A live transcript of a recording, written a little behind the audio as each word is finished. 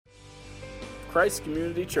Christ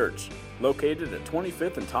Community Church, located at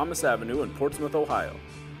 25th and Thomas Avenue in Portsmouth, Ohio.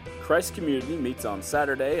 Christ Community meets on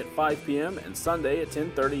Saturday at 5 p.m. and Sunday at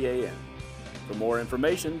 10:30 a.m. For more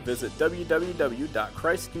information, visit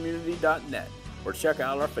www.christcommunity.net or check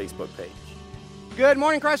out our Facebook page. Good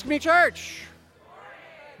morning, Christ Community Church.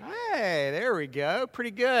 Hey, there we go.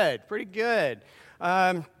 Pretty good.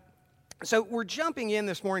 So we're jumping in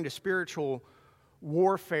this morning to spiritual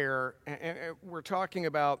warfare, and we're talking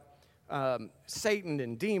about Satan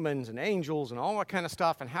and demons and angels and all that kind of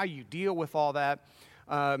stuff and how you deal with all that.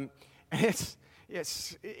 It's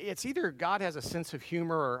either God has a sense of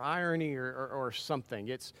humor or irony or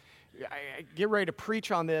something. I get ready to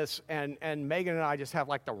preach on this, and Megan and I just have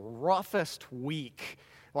like the roughest week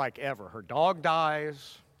like ever. Her dog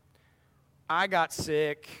dies. I got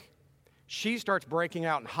sick. She starts breaking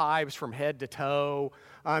out in hives from head to toe.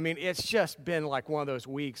 I mean, it's just been like one of those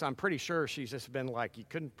weeks. I'm pretty sure she's just been like, you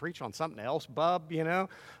couldn't preach on something else, bub, you know?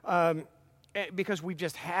 Because we've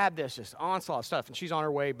just had this onslaught of stuff, and she's on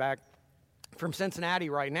her way back from Cincinnati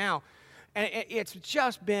right now. And it's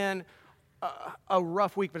just been a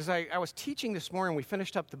rough week. But as I was teaching this morning, we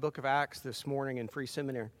finished up the book of Acts this morning in Free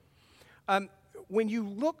Seminary. When you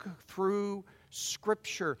look through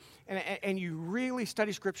Scripture and you really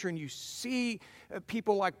study Scripture and you see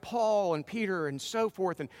people like Paul and Peter and so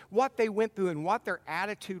forth and what they went through and what their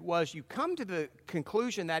attitude was, you come to the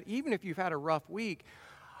conclusion that even if you've had a rough week,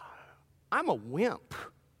 I'm a wimp.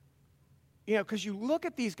 You know, because you look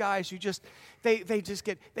at these guys who they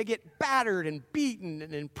get battered and beaten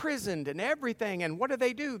and imprisoned and everything, and what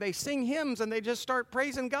do? They sing hymns and they just start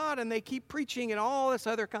praising God and they keep preaching and all this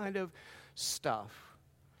other kind of stuff.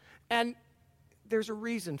 And there's a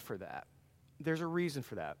reason for that.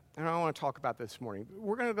 And I want to talk about this morning.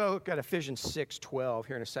 We're going to go look at Ephesians 6:12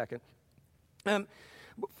 here in a second.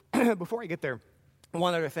 Before I get there,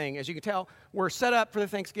 one other thing. As you can tell, we're set up for the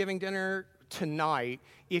Thanksgiving dinner tonight.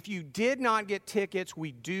 If you did not get tickets,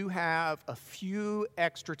 we do have a few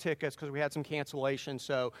extra tickets because we had some cancellations.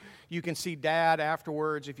 So you can see Dad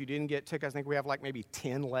afterwards if you didn't get tickets. I think we have like maybe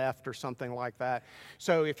 10 left or something like that.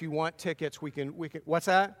 So if you want tickets, we can. What's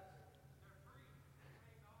that?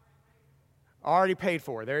 Already paid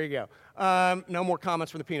for. There you go. No more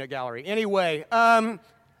comments from the peanut gallery. Anyway, but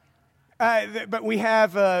we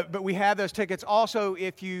have those tickets. Also,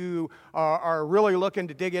 if you are really looking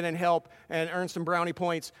to dig in and help and earn some brownie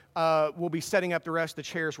points, we'll be setting up the rest of the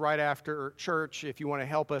chairs right after church. If you want to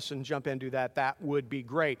help us and jump in and do that, that would be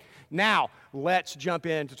great. Now, let's jump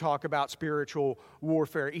in to talk about spiritual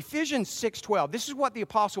warfare. Ephesians 6:12. This is what the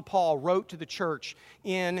Apostle Paul wrote to the church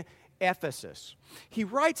in Ephesus. He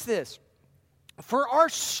writes this. For our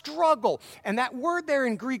struggle, and that word there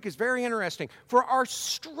in Greek is very interesting. For our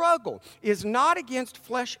struggle is not against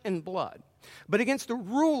flesh and blood, but against the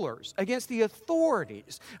rulers, against the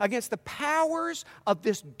authorities, against the powers of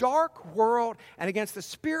this dark world, and against the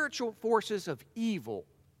spiritual forces of evil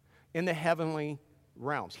in the heavenly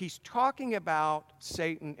realms. He's talking about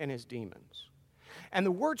Satan and his demons. And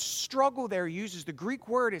the word struggle there uses, the Greek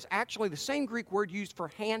word is actually the same Greek word used for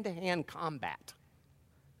hand-to-hand combat.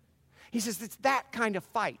 He says it's that kind of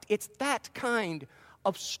fight. It's that kind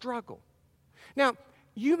of struggle. Now,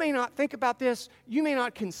 you may not think about this. You may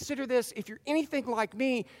not consider this. If you're anything like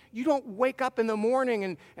me, you don't wake up in the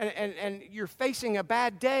morning and you're facing a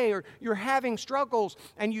bad day or you're having struggles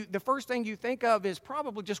and the first thing you think of is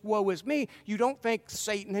probably just woe is me. You don't think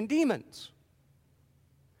Satan and demons.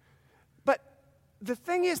 But the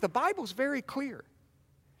thing is, the Bible's very clear.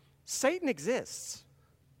 Satan exists.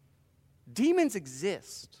 Demons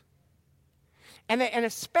exist. And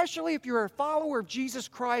especially if you're a follower of Jesus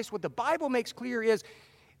Christ, what the Bible makes clear is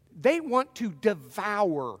they want to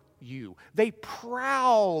devour you. They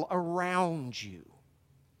prowl around you,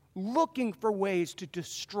 looking for ways to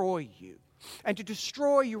destroy you and to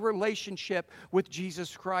destroy your relationship with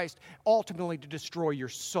Jesus Christ, ultimately to destroy your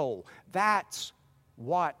soul. That's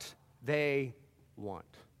what they want.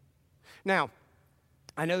 Now,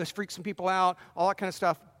 I know this freaks some people out, all that kind of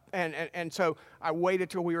stuff. And so I waited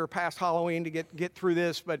till we were past Halloween to get through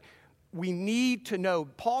this, but we need to know,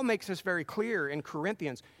 Paul makes this very clear in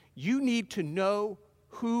Corinthians, you need to know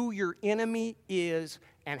who your enemy is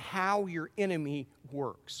and how your enemy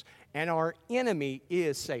works. And our enemy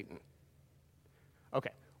is Satan.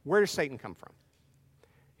 Okay, where does Satan come from?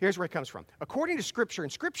 Here's where it comes from. According to Scripture,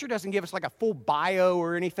 and Scripture doesn't give us like a full bio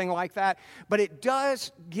or anything like that, but it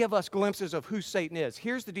does give us glimpses of who Satan is.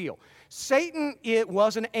 Here's the deal. Satan, it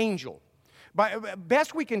was an angel. By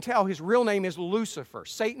best we can tell, his real name is Lucifer.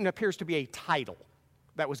 Satan appears to be a title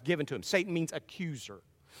that was given to him. Satan means accuser.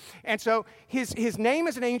 And so his name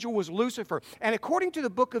as an angel was Lucifer. And according to the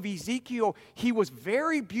book of Ezekiel, he was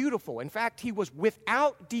very beautiful. In fact, he was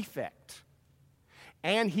without defect.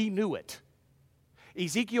 And he knew it.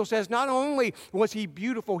 Ezekiel says not only was he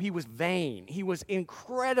beautiful, he was vain. He was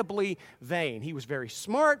incredibly vain. He was very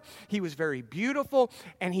smart, he was very beautiful,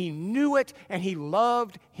 and he knew it, and he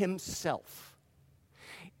loved himself.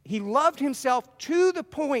 He loved himself to the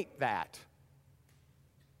point that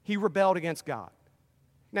he rebelled against God.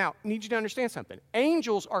 Now, I need you to understand something.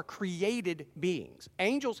 Angels are created beings.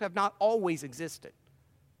 Angels have not always existed.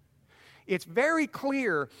 It's very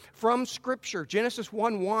clear from Scripture, Genesis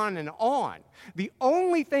 1:1 and on, the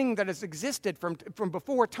only thing that has existed from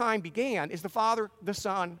before time began is the Father, the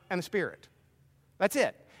Son, and the Spirit. That's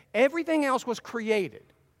it. Everything else was created.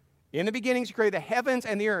 In the beginning, He created the heavens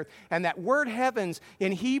and the earth. And that word heavens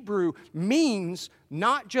in Hebrew means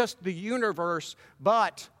not just the universe,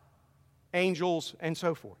 but angels and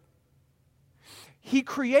so forth.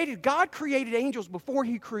 God created angels before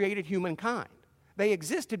He created humankind. They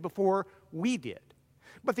existed before we did.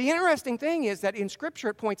 But the interesting thing is that in Scripture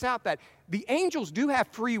it points out that the angels do have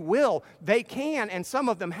free will. They can, and some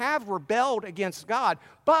of them have rebelled against God,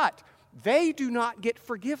 but they do not get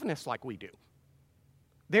forgiveness like we do.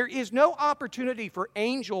 There is no opportunity for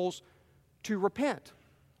angels to repent.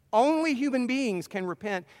 Only human beings can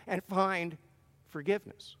repent and find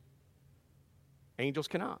forgiveness. Angels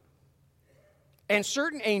cannot. And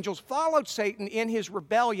certain angels followed Satan in his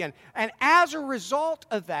rebellion. And as a result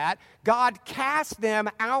of that, God cast them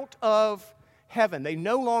out of heaven. They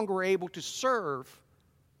no longer were able to serve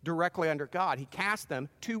directly under God. He cast them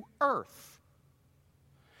to earth.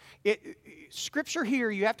 Scripture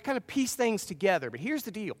here, you have to kind of piece things together. But here's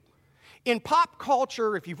the deal. In pop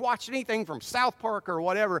culture, if you've watched anything from South Park or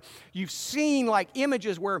whatever, you've seen like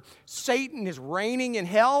images where Satan is reigning in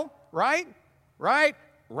hell, right? Right?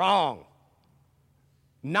 Wrong.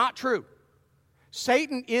 Not true.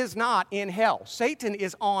 Satan is not in hell. Satan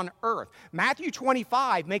is on earth. Matthew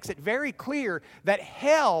 25 makes it very clear that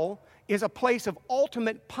hell is a place of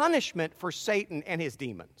ultimate punishment for Satan and his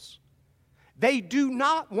demons. They do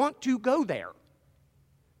not want to go there.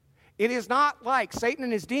 It is not like Satan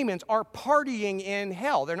and his demons are partying in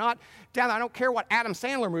hell. They're not down there. I don't care what Adam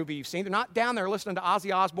Sandler movie you've seen. They're not down there listening to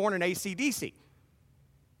Ozzy Osbourne and AC/DC.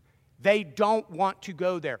 They don't want to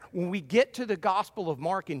go there. When we get to the Gospel of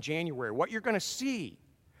Mark in January, what you're going to see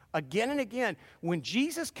again and again, when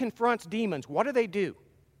Jesus confronts demons, what do?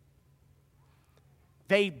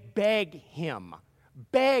 They beg him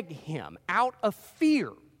out of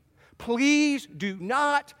fear. Please do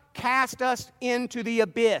not cast us into the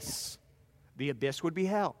abyss. The abyss would be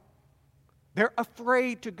hell. They're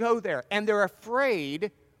afraid to go there, and they're afraid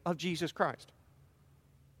of Jesus Christ.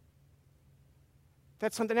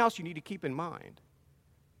 That's something else you need to keep in mind.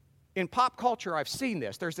 In pop culture, I've seen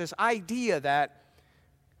this. There's this idea that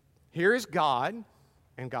here is God,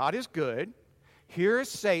 and God is good. Here is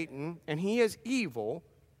Satan, and he is evil,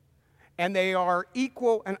 and they are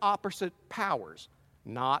equal and opposite powers.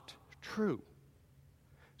 Not true.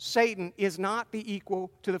 Satan is not the equal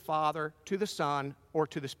to the Father, to the Son, or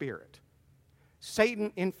to the Spirit.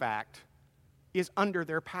 Satan, in fact, is under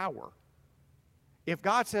their power. If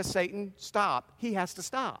God says, Satan, stop, he has to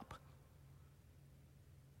stop.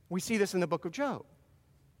 We see this in the book of Job.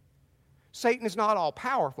 Satan is not all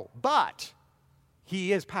powerful, but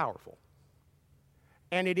he is powerful.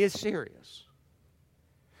 And it is serious.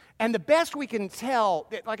 And the best we can tell,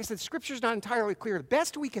 like I said, Scripture's not entirely clear. The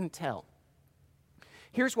best we can tell,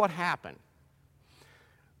 here's what happened.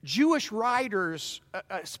 Jewish writers,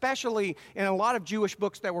 especially in a lot of Jewish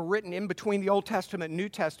books that were written in between the Old Testament and New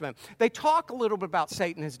Testament, they talk a little bit about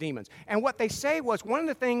Satan and his demons. And what they say was one of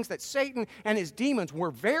the things that Satan and his demons were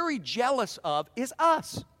very jealous of is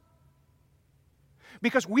us.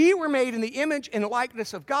 Because we were made in the image and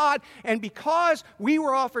likeness of God, and because we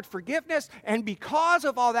were offered forgiveness, and because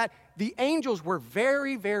of all that, the angels were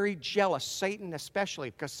very, very jealous, Satan especially,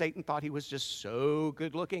 because Satan thought he was just so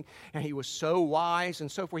good looking, and he was so wise and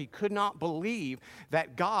so forth. He could not believe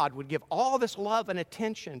that God would give all this love and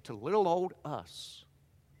attention to little old us.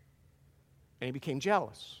 And he became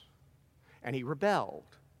jealous, and he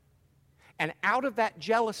rebelled. And out of that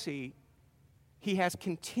jealousy, he has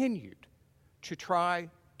continued to try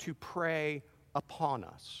to prey upon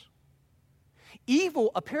us.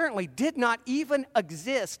 Evil apparently did not even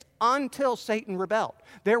exist until Satan rebelled.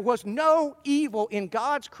 There was no evil in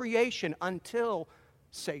God's creation until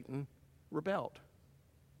Satan rebelled.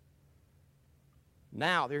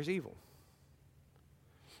 Now there's evil.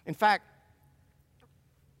 In fact,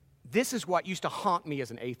 this is what used to haunt me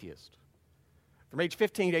as an atheist. From age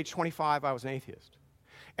 15 to age 25, I was an atheist.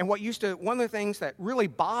 And one of the things that really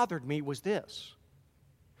bothered me was this.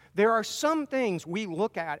 There are some things we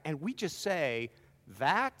look at and we just say,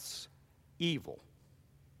 that's evil.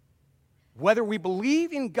 Whether we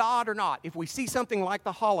believe in God or not, if we see something like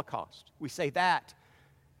the Holocaust, we say that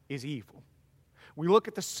is evil. We look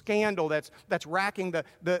at the scandal that's racking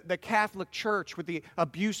the Catholic Church with the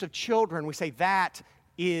abuse of children, we say that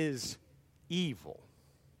is evil.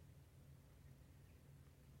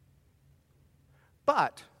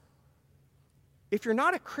 But if you're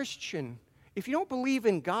not a Christian, if you don't believe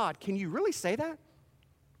in God, can you really say that?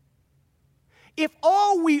 If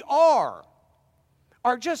all we are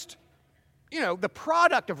just, the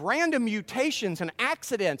product of random mutations and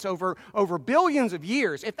accidents over billions of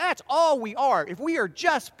years, if that's all we are, if we are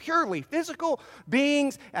just purely physical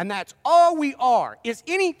beings and that's all we are, is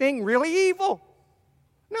anything really evil?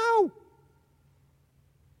 No.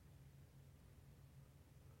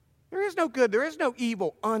 There is no good, there is no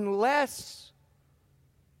evil unless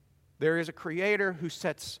there is a creator who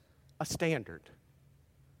sets a standard.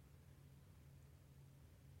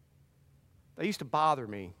 That used to bother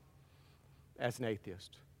me as an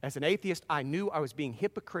atheist. As an atheist, I knew I was being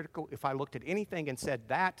hypocritical if I looked at anything and said,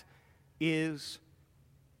 that is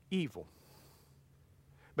evil.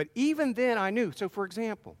 But even then I knew. So for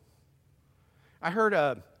example, I heard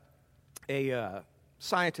a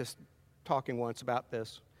scientist talking once about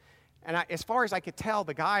this. And as far as I could tell,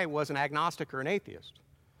 the guy was an agnostic or an atheist.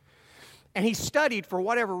 And he studied, for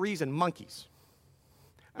whatever reason, monkeys.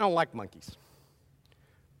 I don't like monkeys.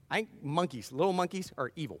 I think monkeys, little monkeys,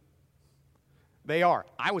 are evil. They are.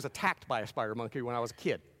 I was attacked by a spider monkey when I was a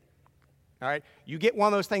kid. All right? You get one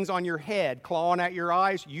of those things on your head, clawing at your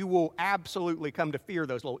eyes, you will absolutely come to fear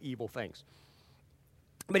those little evil things.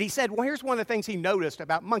 But he said, well, here's one of the things he noticed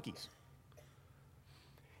about monkeys.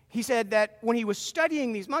 He said that when he was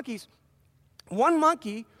studying these monkeys, one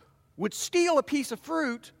monkey would steal a piece of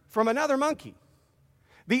fruit from another monkey.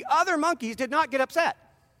 The other monkeys did not get upset.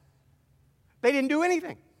 They didn't do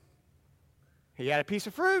anything. He had a piece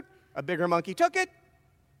of fruit, a bigger monkey took it,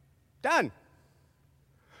 done.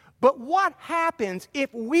 But what happens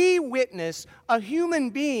if we witness a human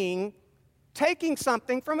being taking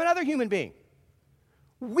something from another human being?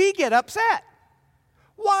 We get upset.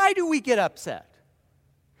 Why do we get upset?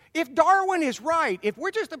 If Darwin is right, if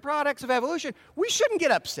we're just the products of evolution, we shouldn't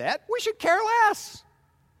get upset. We should care less.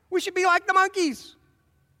 We should be like the monkeys.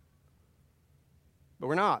 But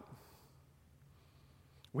we're not.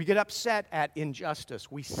 We get upset at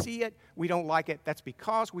injustice. We see it. We don't like it. That's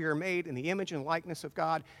because we are made in the image and likeness of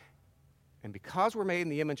God. And because we're made in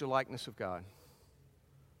the image and likeness of God,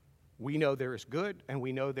 we know there is good and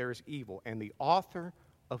we know there is evil. And the author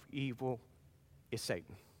of evil is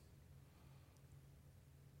Satan.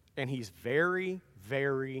 And he's very,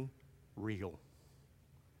 very real.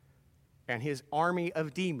 And his army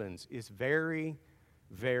of demons is very,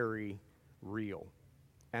 very real.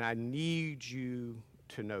 And I need you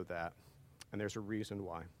to know that. And there's a reason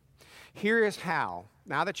why. Here is how,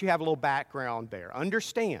 now that you have a little background there,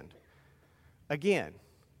 understand, again,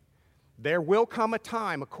 there will come a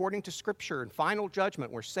time, according to Scripture and final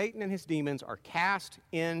judgment, where Satan and his demons are cast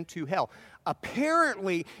into hell.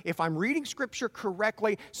 Apparently, if I'm reading Scripture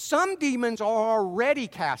correctly, some demons are already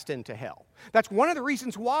cast into hell. That's one of the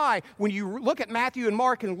reasons why, when you look at Matthew and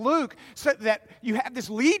Mark and Luke, so that you have this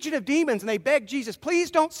legion of demons, and they beg Jesus,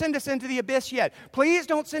 please don't send us into the abyss yet. Please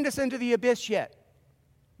don't send us into the abyss yet.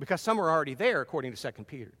 Because some are already there, according to 2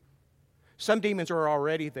 Peter. Some demons are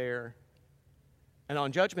already there. And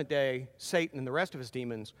on Judgment Day, Satan and the rest of his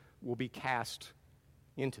demons will be cast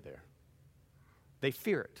into there. They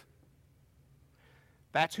fear it.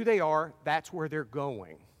 That's who they are. That's where they're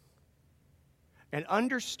going. And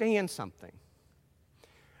understand something.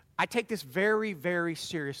 I take this very, very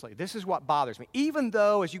seriously. This is what bothers me. Even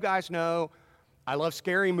though, as you guys know, I love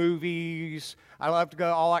scary movies. I love to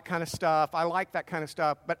go all that kind of stuff. I like that kind of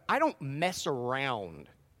stuff. But I don't mess around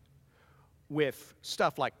with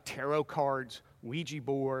stuff like tarot cards, Ouija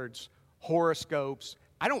boards, horoscopes.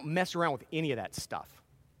 I don't mess around with any of that stuff.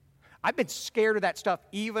 I've been scared of that stuff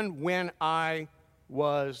even when I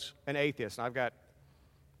was an atheist. And I've got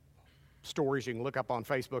stories you can look up on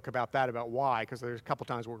Facebook about that, about why, because there's a couple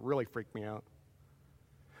times where it really freaked me out.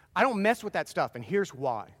 I don't mess with that stuff, and here's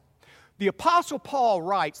why. The Apostle Paul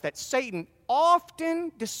writes that Satan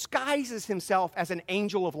often disguises himself as an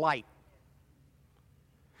angel of light.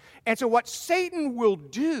 And so what Satan will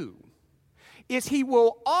do is he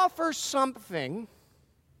will offer something,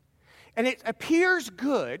 and it appears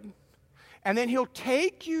good, and then he'll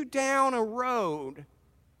take you down a road,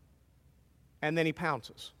 and then he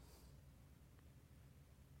pounces.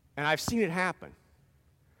 And I've seen it happen.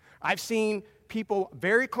 I've seen people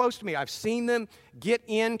very close to me, I've seen them get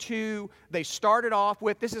into, they started off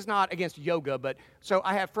with, this is not against yoga, but so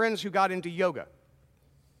I have friends who got into yoga.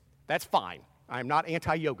 That's fine. I'm not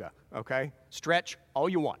anti-yoga, okay? Stretch all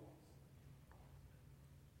you want.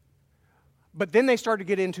 But then they started to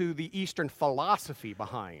get into the Eastern philosophy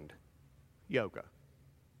behind yoga.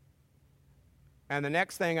 And the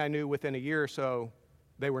next thing I knew, within a year or so,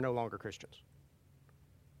 they were no longer Christians.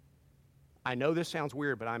 I know this sounds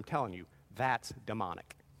weird, but I'm telling you, that's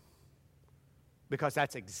demonic. Because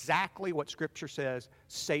that's exactly what Scripture says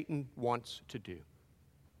Satan wants to do.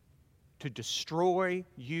 To destroy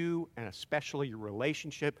you and especially your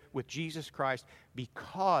relationship with Jesus Christ,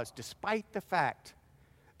 because despite the fact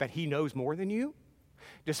that he knows more than you,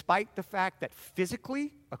 despite the fact that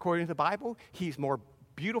physically, according to the Bible, he's more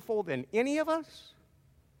beautiful than any of us,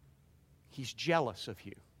 he's jealous of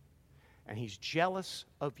you. And he's jealous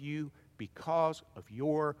of you because of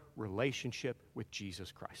your relationship with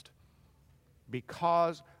Jesus Christ.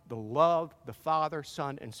 Because the love the Father,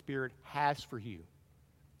 Son, and Spirit has for you,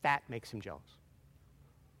 that makes him jealous.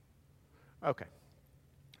 Okay,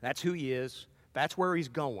 that's who he is. That's where he's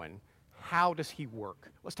going. How does he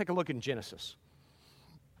work? Let's take a look in Genesis.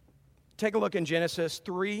 Take a look in Genesis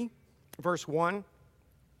 3, verse 1,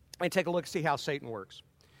 and take a look and see how Satan works.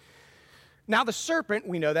 Now the serpent,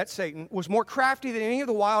 we know that's Satan, was more crafty than any of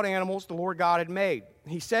the wild animals the Lord God had made.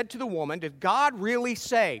 He said to the woman, did God really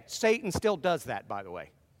say? Satan still does that, by the way.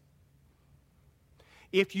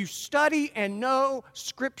 If you study and know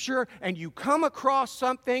Scripture and you come across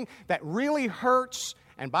something that really hurts,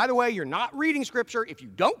 and by the way, you're not reading Scripture if you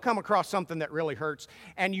don't come across something that really hurts,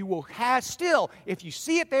 and you will have still, if you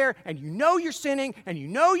see it there and you know you're sinning and you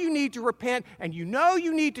know you need to repent and you know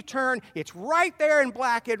you need to turn, it's right there in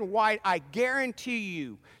black and white. I guarantee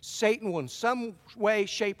you, Satan will in some way,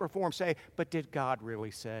 shape, or form say, but did God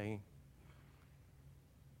really say?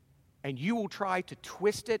 And you will try to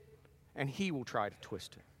twist it, and he will try to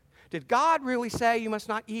twist it. Did God really say you must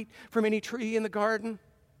not eat from any tree in the garden?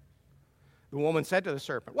 The woman said to the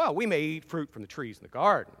serpent, well, we may eat fruit from the trees in the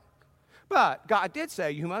garden. But God did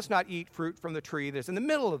say you must not eat fruit from the tree that's in the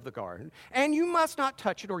middle of the garden, and you must not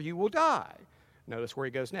touch it or you will die. Notice where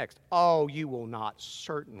he goes next. Oh, you will not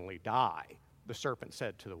certainly die, the serpent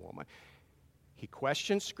said to the woman. He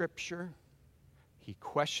questions Scripture. He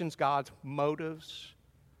questions God's motives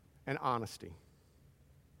and honesty.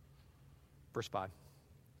 Verse 5.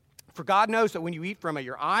 For God knows that when you eat from it,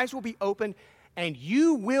 your eyes will be opened, and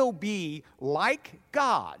you will be like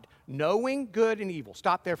God, knowing good and evil.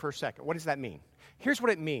 Stop there for a second. What does that mean? Here's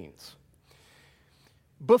what it means.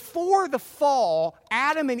 Before the fall,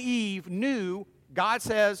 Adam and Eve knew, God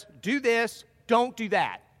says, do this, don't do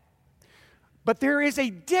that. But there is a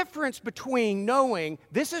difference between knowing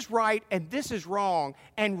this is right and this is wrong,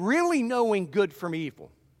 and really knowing good from evil.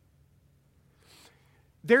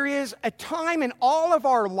 There is a time in all of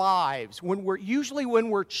our lives when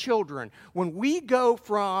we're children, when we go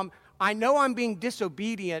from, I know I'm being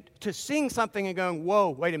disobedient, to seeing something and going,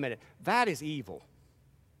 whoa, wait a minute, that is evil.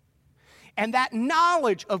 And that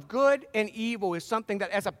knowledge of good and evil is something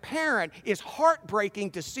that as a parent is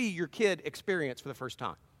heartbreaking to see your kid experience for the first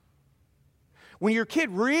time. When your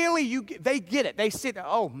kid really, they get it. They sit,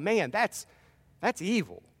 oh man, that's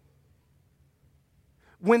evil.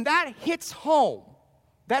 When that hits home,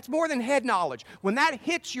 that's more than head knowledge. When that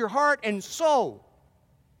hits your heart and soul,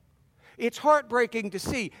 it's heartbreaking to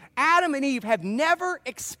see. Adam and Eve have never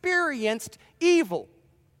experienced evil.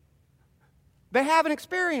 They haven't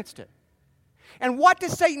experienced it. And what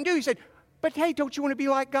does Satan do? He said, but hey, don't you want to be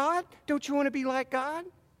like God? Don't you want to be like God?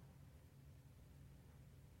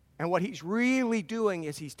 And what he's really doing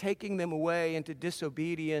is he's taking them away into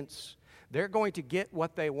disobedience. They're going to get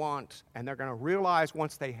what they want, and they're going to realize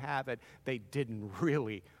once they have it, they didn't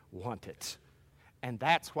really want it. And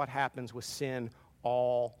that's what happens with sin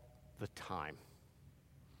all the time.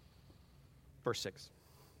 Verse 6.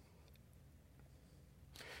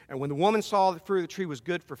 And when the woman saw the fruit of the tree was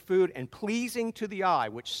good for food and pleasing to the eye,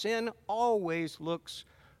 which sin always looks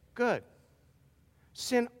good.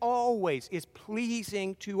 Sin always is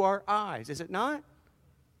pleasing to our eyes, is it not?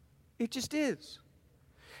 It just is.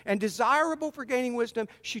 And desirable for gaining wisdom,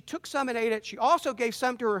 she took some and ate it. She also gave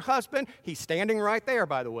some to her husband. He's standing right there,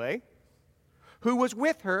 by the way, who was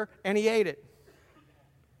with her, and he ate it.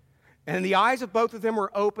 And the eyes of both of them were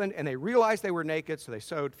opened, and they realized they were naked, so they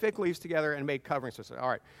sewed fig leaves together and made coverings. So I said, all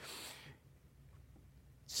right.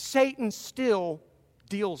 Satan still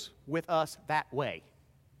deals with us that way.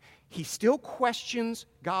 He still questions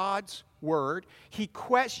God's word. He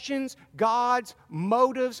questions God's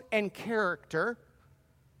motives and character.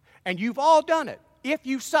 And you've all done it. if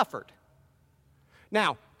you suffered.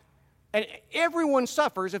 Now, and everyone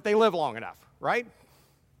suffers if they live long enough, right?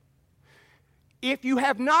 If you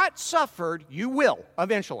have not suffered, you will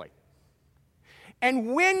eventually.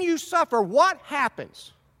 And when you suffer, what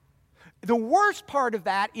happens? The worst part of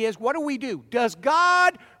that is, what do? Does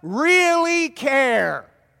God really care?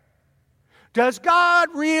 Does God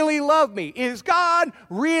really love me? Is God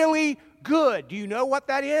really good? Do you know what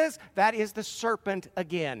that is? That is the serpent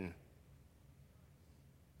again.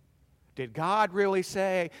 Did God really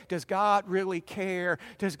say? Does God really care?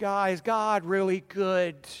 Is God really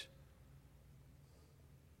good?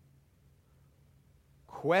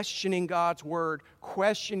 Questioning God's word,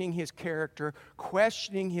 questioning his character,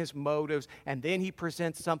 questioning his motives, and then he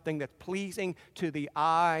presents something that's pleasing to the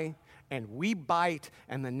eye, and we bite,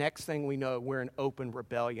 and the next thing we know, we're in open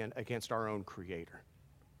rebellion against our own Creator.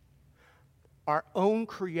 Our own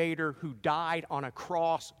Creator who died on a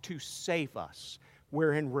cross to save us.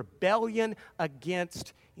 We're in rebellion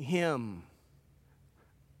against him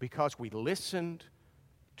because we listened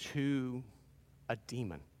to a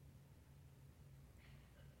demon.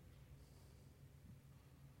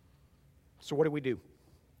 So what do?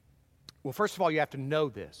 Well, first of all, you have to know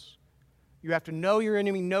this. You have to know your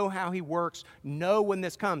enemy, know how he works, know when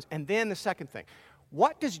this comes. And then the second thing,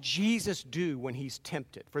 what does Jesus do when he's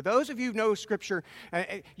tempted? For those of you who know Scripture,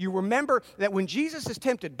 you remember that when Jesus is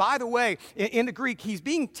tempted, by the way, in the Greek, he's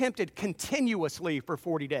being tempted continuously for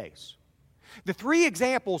 40 days. The three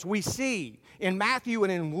examples we see in Matthew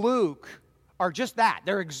and in Luke are just that.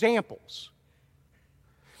 They're examples.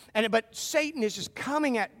 But Satan is just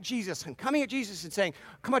coming at Jesus and saying,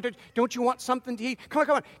 come on, don't you want something to eat? Come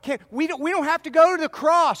on. We don't have to go to the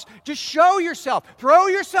cross. Just show yourself. Throw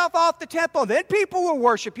yourself off the temple. Then people will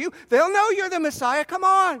worship you. They'll know you're the Messiah. Come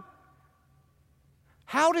on.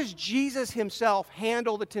 How does Jesus himself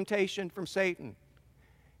handle the temptation from Satan?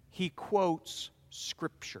 He quotes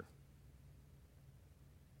Scripture.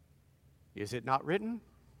 Is it not written?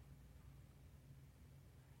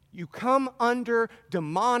 You come under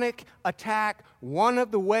demonic attack. One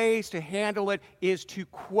of the ways to handle it is to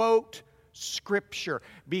quote Scripture.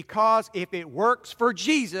 Because if it works for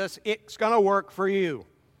Jesus, it's going to work for you.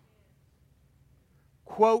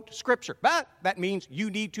 Quote Scripture. But that means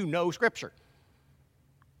you need to know Scripture.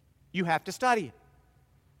 You have to study it.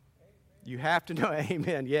 You have to know.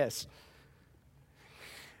 Amen, yes.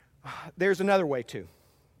 There's another way too.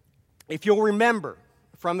 If you'll remember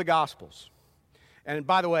from the Gospels, and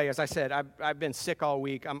by the way, as I said, I've been sick all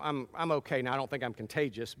week. I'm okay now. I don't think I'm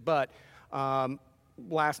contagious. But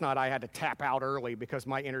last night I had to tap out early because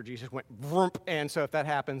my energy just went vroom. And so if that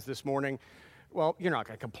happens this morning, well, you're not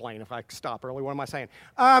going to complain if I stop early. What am I saying?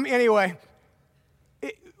 Anyway,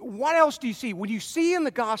 what else do you see? When you see in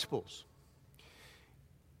the Gospels,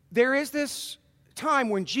 there is this time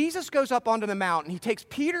when Jesus goes up onto the mountain. He takes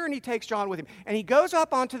Peter and he takes John with him. And he goes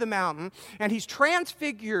up onto the mountain and he's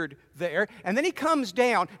transfigured there. And then he comes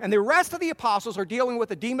down and the rest of the apostles are dealing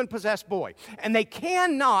with a demon-possessed boy. And they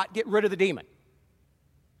cannot get rid of the demon.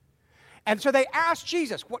 And so they ask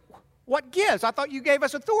Jesus, what gives? I thought you gave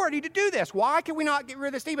us authority to do this. Why can we not get rid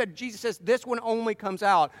of this demon? Jesus says this one only comes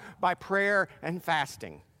out by prayer and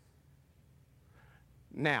fasting.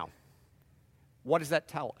 Now, what does that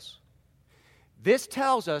tell us? This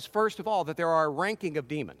tells us, first of all, that there are a ranking of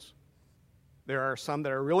demons. There are some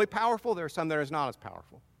that are really powerful. There are some that are not as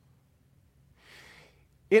powerful.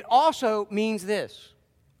 It also means this.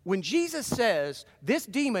 When Jesus says this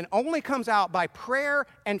demon only comes out by prayer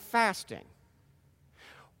and fasting,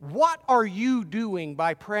 what are you doing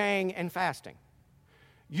by praying and fasting?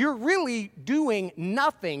 You're really doing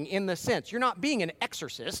nothing in the sense. You're not being an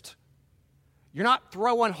exorcist. You're not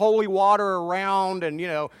throwing holy water around and,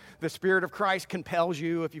 the Spirit of Christ compels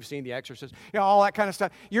you, if you've seen The Exorcist, all that kind of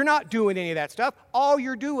stuff. You're not doing any of that stuff. All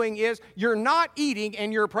you're doing is you're not eating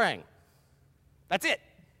and you're praying. That's it.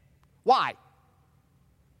 Why?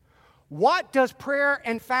 What does prayer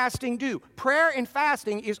and fasting do? Prayer and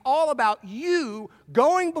fasting is all about you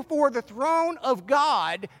going before the throne of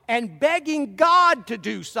God and begging God to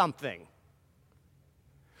do something.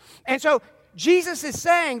 And so Jesus is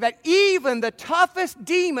saying that even the toughest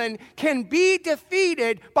demon can be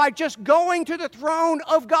defeated by just going to the throne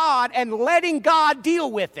of God and letting God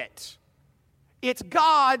deal with it. It's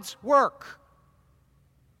God's work.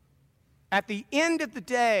 At the end of the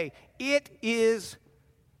day, it is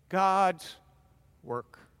God's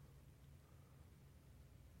work.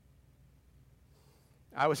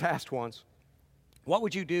 I was asked once, what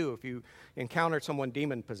would you do if you encountered someone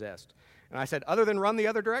demon-possessed? And I said, other than run the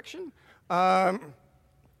other direction?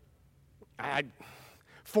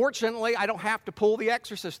 Fortunately, I don't have to pull the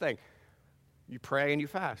exorcist thing. You pray and you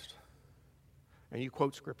fast. And you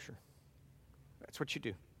quote Scripture. That's what you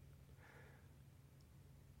do.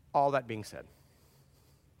 All that being said,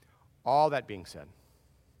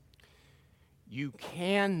 you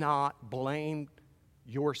cannot blame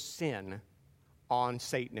your sin on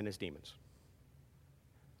Satan and his demons.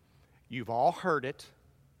 You've all heard it.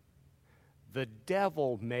 The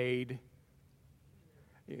devil made...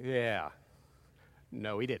 Yeah.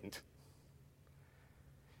 No, he didn't.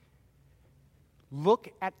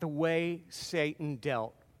 Look at the way Satan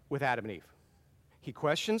dealt with Adam and Eve. He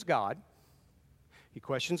questions God. He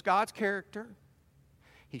questions God's character.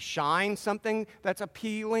 He shines something that's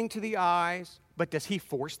appealing to the eyes. But does he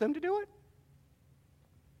force them to do it?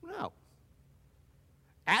 No.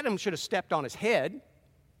 Adam should have stepped on his head.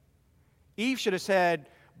 Eve should have said,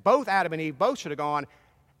 both Adam and Eve both should have gone,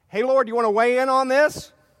 hey, Lord, you want to weigh in on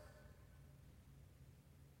this?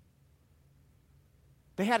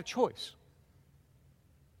 They had a choice.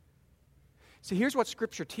 See, here's what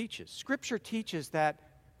Scripture teaches. Scripture teaches that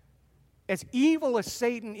as evil as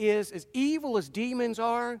Satan is, as evil as demons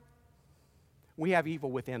are, we have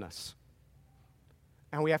evil within us.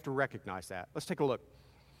 And we have to recognize that. Let's take a look.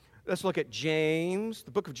 Let's look at James,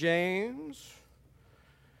 the book of James,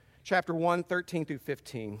 chapter 1, 13 through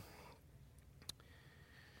 15.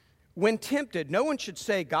 When tempted, no one should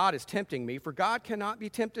say, God is tempting me, for God cannot be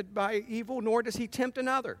tempted by evil, nor does he tempt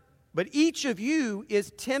another. But each of you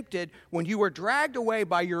is tempted when you are dragged away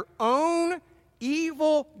by your own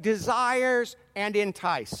evil desires and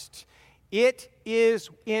enticed. It is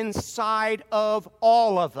inside of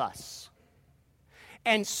all of us.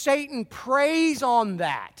 And Satan preys on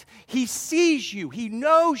that. He sees you. He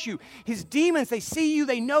knows you. His demons, they see you.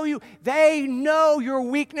 They know you. They know your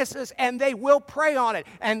weaknesses, and they will prey on it.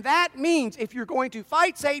 And that means if you're going to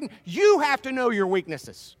fight Satan, you have to know your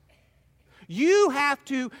weaknesses. You have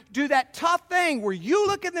to do that tough thing where you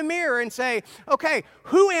look in the mirror and say, okay,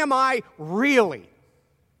 who am I really?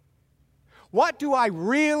 What do I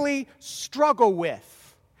really struggle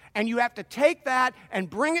with? And you have to take that and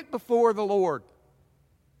bring it before the Lord,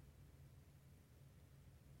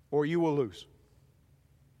 or you will lose.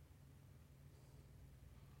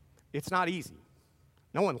 It's not easy.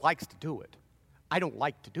 No one likes to do it. I don't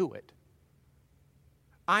like to do it.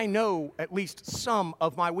 I know at least some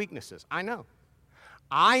of my weaknesses. I know.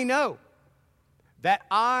 I know that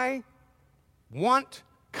I want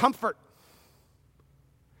comfort.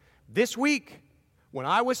 This week, when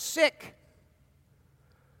I was sick,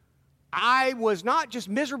 I was not just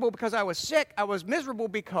miserable because I was sick. I was miserable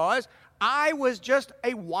because I was just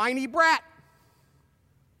a whiny brat.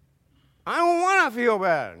 I don't want to feel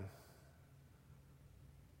bad.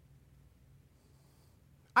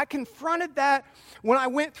 I confronted that when I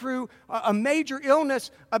went through a major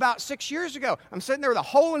illness about 6 years ago. I'm sitting there with a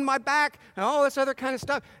hole in my back and all this other kind of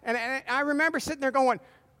stuff. And I remember sitting there going,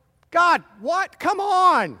 God, what? Come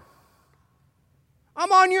on.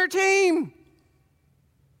 I'm on your team.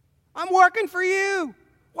 I'm working for you.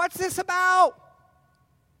 What's this about?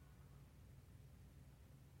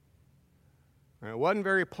 And it wasn't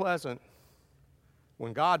very pleasant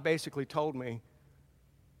when God basically told me,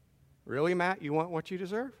 really, Matt, you want what you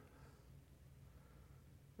deserve?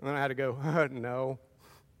 And then I had to go, no,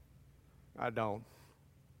 I don't.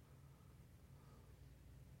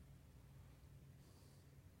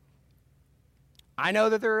 I know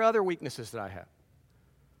that there are other weaknesses that I have.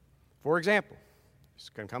 For example, this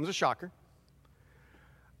comes a shocker.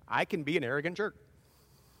 I can be an arrogant jerk.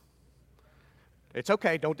 It's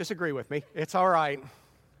okay, don't disagree with me. It's all right.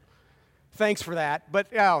 Thanks for that, but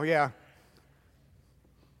oh yeah.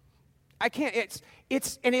 I can't,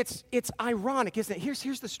 it's ironic, isn't it?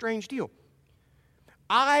 Here's the strange deal.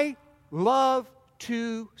 I love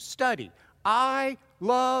to study. I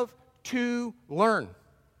love to learn.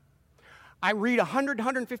 I read 100,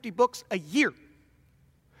 150 books a year.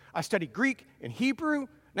 I study Greek and Hebrew.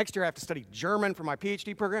 Next year I have to study German for my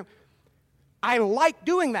PhD program. I like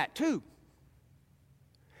doing that too.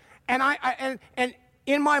 And and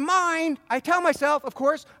in my mind, I tell myself, of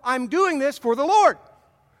course, I'm doing this for the Lord.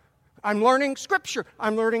 I'm learning Scripture.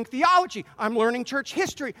 I'm learning theology. I'm learning church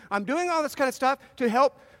history. I'm doing all this kind of stuff to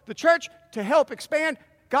help the church, to help expand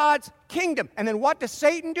God's kingdom. And then what does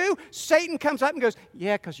Satan do? Satan comes up and goes,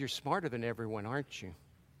 yeah, because you're smarter than everyone, aren't you?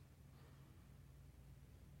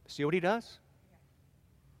 See what he does?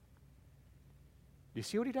 Do you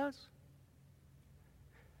see what he does?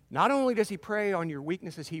 Not only does he prey on your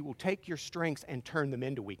weaknesses, he will take your strengths and turn them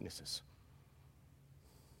into weaknesses.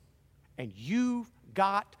 And you've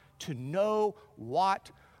got to know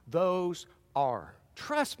what those are.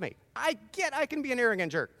 Trust me, I can be an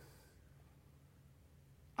arrogant jerk.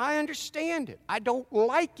 I understand it. I don't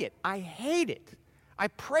like it. I hate it. I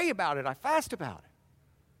pray about it. I fast about it.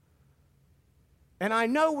 And I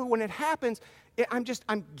know when it happens,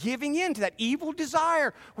 I'm giving in to that evil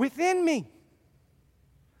desire within me.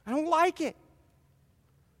 I don't like it.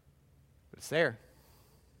 But it's there.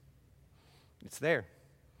 It's there.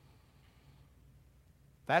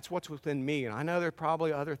 That's what's within me. And I know there are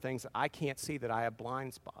probably other things that I can't see, that I have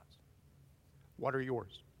blind spots. What are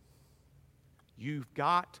yours? You've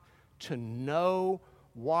got to know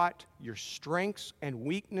what your strengths and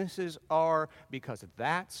weaknesses are, because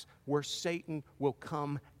that's where Satan will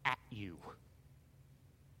come at you.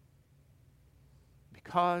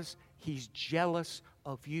 Because he's jealous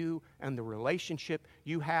of you and the relationship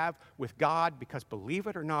you have with God, because believe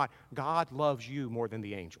it or not, God loves you more than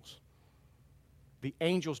the angels. The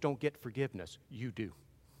angels don't get forgiveness. You do.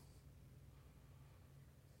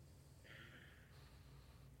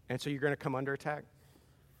 And so you're going to come under attack.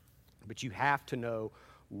 But you have to know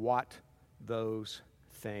what those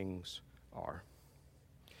things are.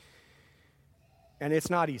 And it's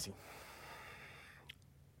not easy.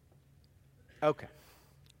 Okay.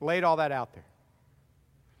 Laid all that out there.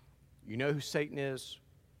 You know who Satan is.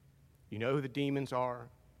 You know who the demons are.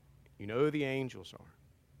 You know who the angels are.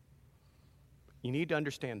 You need to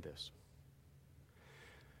understand this.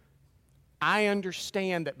 I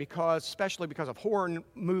understand that especially because of horror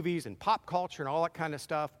movies and pop culture and all that kind of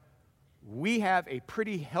stuff, we have a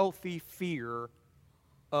pretty healthy fear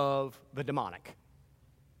of the demonic,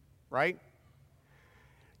 right?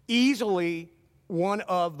 Easily one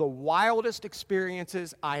of the wildest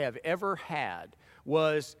experiences I have ever had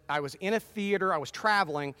was I was in a theater, I was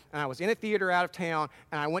traveling, and I was in a theater out of town,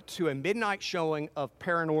 and I went to a midnight showing of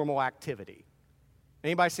Paranormal Activity.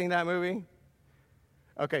 Anybody seen that movie?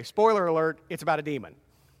 Okay, spoiler alert, it's about a demon.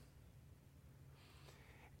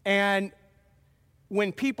 And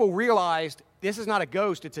when people realized this is not a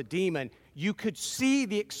ghost, it's a demon, you could see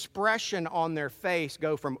the expression on their face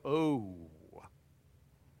go from, oh.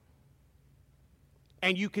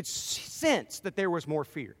 And you could sense that there was more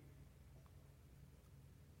fear.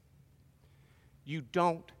 You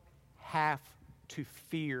don't have to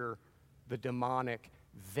fear the demonic.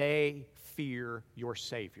 They fear your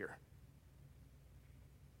Savior.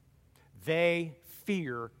 They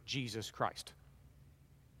fear Jesus Christ.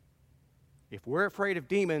 If we're afraid of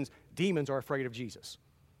demons, demons are afraid of Jesus.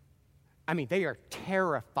 I mean, they are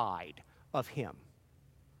terrified of him.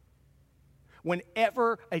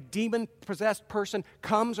 Whenever a demon-possessed person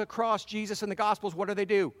comes across Jesus in the Gospels, what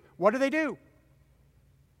do? What do?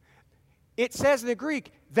 It says in the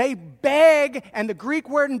Greek, they beg, and the Greek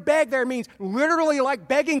word in beg there means literally like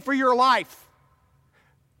begging for your life.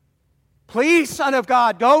 Please, Son of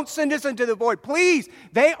God, don't send us into the void. Please.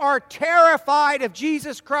 They are terrified of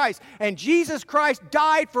Jesus Christ. And Jesus Christ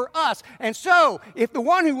died for us. And so, if the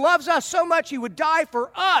one who loves us so much he would die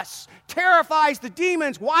for us terrifies the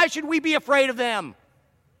demons, why should we be afraid of them?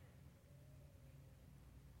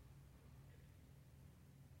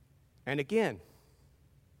 And again,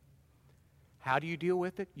 how do you deal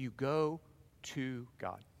with it? You go to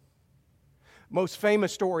God. Most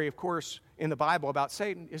famous story, of course, in the Bible about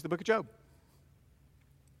Satan is the book of Job.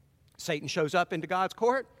 Satan shows up into God's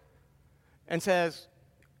court and says,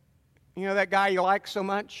 you know that guy you like so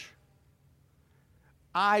much?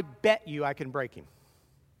 I bet you I can break him.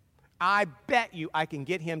 I bet you I can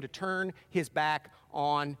get him to turn his back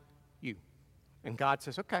on you. And God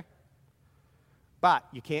says, okay. But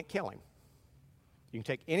you can't kill him. You can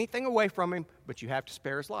take anything away from him, but you have to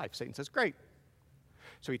spare his life. Satan says, great.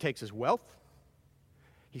 So he takes his wealth,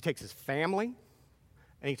 he takes his family,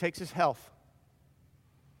 and he takes his health.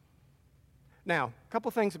 Now, a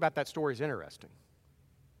couple things about that story is interesting.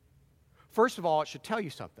 First of all, it should tell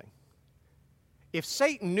you something. If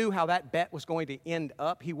Satan knew how that bet was going to end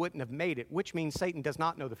up, he wouldn't have made it, which means Satan does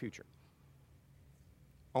not know the future.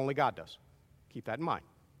 Only God does. Keep that in mind.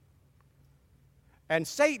 And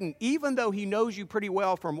Satan, even though he knows you pretty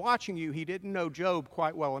well from watching you, he didn't know Job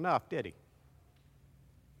quite well enough, did he?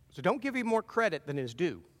 So don't give him more credit than is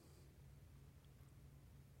due.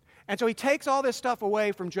 And so he takes all this stuff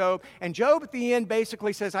away from Job, and Job at the end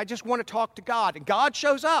basically says, I just want to talk to God. And God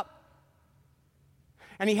shows up.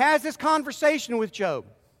 And he has this conversation with Job.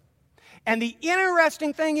 And the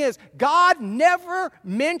interesting thing is, God never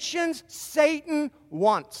mentions Satan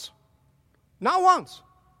once. Not once.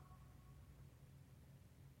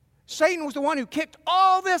 Satan was the one who kicked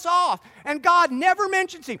all this off, and God never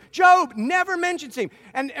mentions him. Job never mentions him.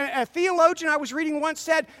 And a theologian I was reading once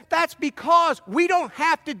said, that's because we don't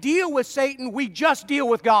have to deal with Satan, we just deal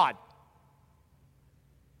with God.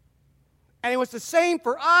 And it was the same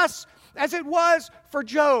for us. as it was for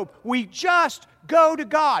Job. We just go to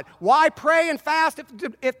God. Why pray and fast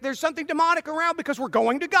if there's something demonic around? Because we're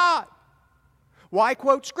going to God. Why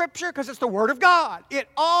quote Scripture? Because it's the Word of God. It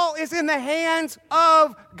all is in the hands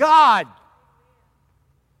of God.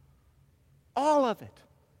 All of it.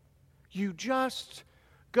 You just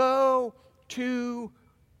go to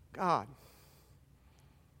God.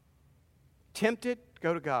 Tempted,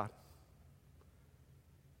 go to God.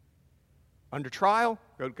 Under trial,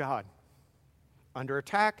 go to God. Under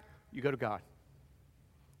attack, you go to God.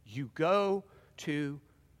 You go to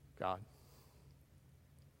God.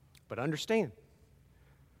 But understand,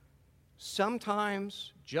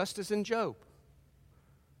 sometimes, just as in Job,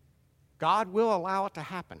 God will allow it to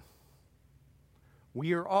happen.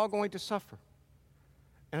 We are all going to suffer.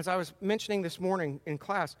 And as I was mentioning this morning in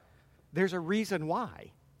class, there's a reason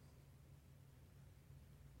why.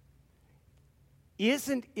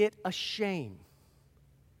 Isn't it a shame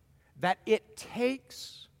that it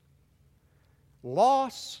takes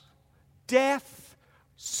loss, death,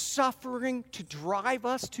 suffering to drive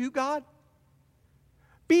us to God?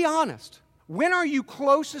 Be honest. When are you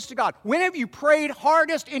closest to God? When have you prayed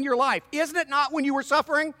hardest in your life? Isn't it not when you were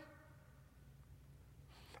suffering?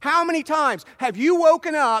 How many times have you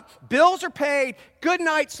woken up, bills are paid, good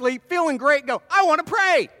night's sleep, feeling great, go, I want to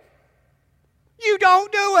pray? You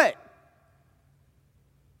don't do it.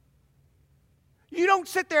 You don't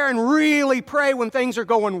sit there and really pray when things are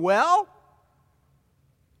going well.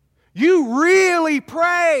 You really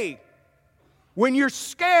pray when you're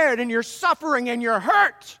scared and you're suffering and you're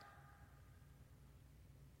hurt.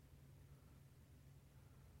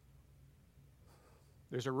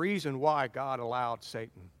 There's a reason why God allowed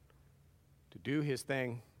Satan to do his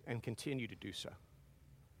thing and continue to do so.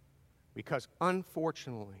 Because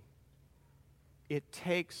unfortunately, it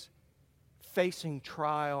takes facing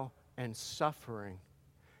trial and suffering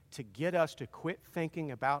to get us to quit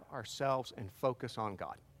thinking about ourselves and focus on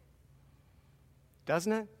God.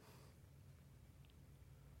 Doesn't it?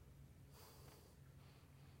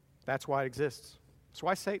 That's why it exists. That's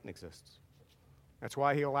why Satan exists. That's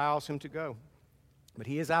why he allows him to go. But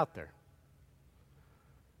he is out there.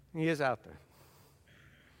 He is out there.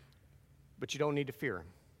 But you don't need to fear him.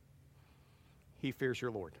 He fears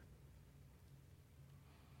your Lord.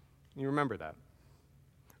 You remember that.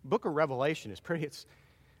 Book of Revelation is pretty,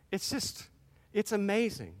 it's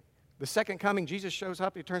amazing. The second coming, Jesus shows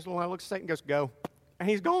up, he turns to the light, looks at Satan, goes, go. And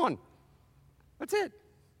he's gone. That's it.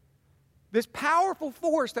 This powerful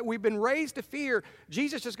force that we've been raised to fear,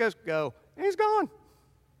 Jesus just goes, go. And he's gone.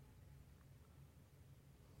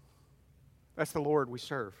 That's the Lord we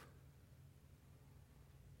serve.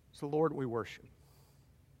 It's the Lord we worship.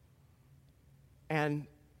 And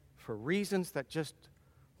for reasons that just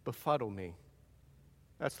befuddle me,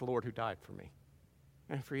 that's the Lord who died for me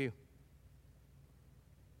and for you.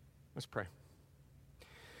 Let's pray.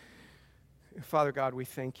 Father God, we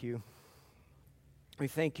thank you. We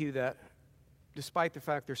thank you that despite the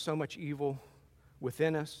fact there's so much evil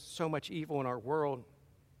within us, so much evil in our world,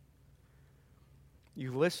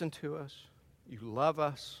 you listen to us, you love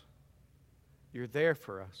us, you're there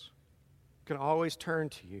for us. We can always turn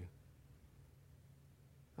to you.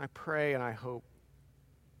 I pray and I hope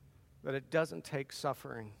that it doesn't take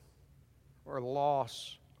suffering or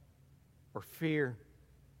loss or fear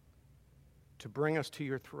to bring us to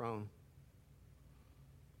your throne.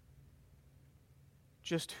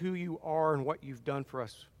 Just who you are and what you've done for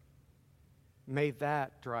us, may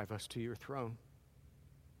that drive us to your throne,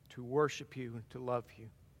 to worship you and to love you.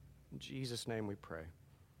 In Jesus' name we pray.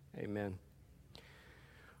 Amen.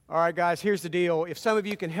 All right, guys, here's the deal. If some of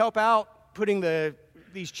you can help out putting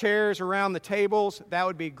these chairs around the tables, that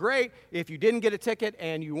would be great. If you didn't get a ticket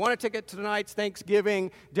and you want a ticket to tonight's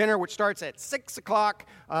Thanksgiving dinner, which starts at 6 o'clock,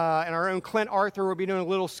 and our own Clint Arthur will be doing a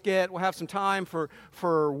little skit. We'll have some time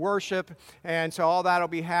for worship, and so all that will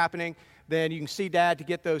be happening. Then you can see Dad to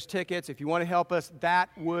get those tickets. If you want to help us, that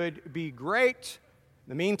would be great. In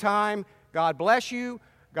the meantime, God bless you.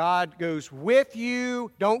 God goes with you.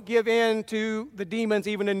 Don't give in to the demons,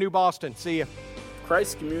 even in New Boston. See ya.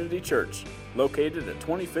 Christ Community Church, located at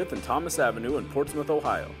 25th and Thomas Avenue in Portsmouth,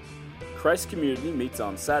 Ohio. Christ Community meets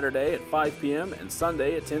on Saturday at 5 p.m. and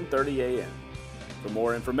Sunday at 10:30 a.m. For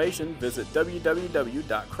more information, visit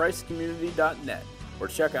www.christcommunity.net or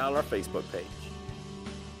check out our Facebook page.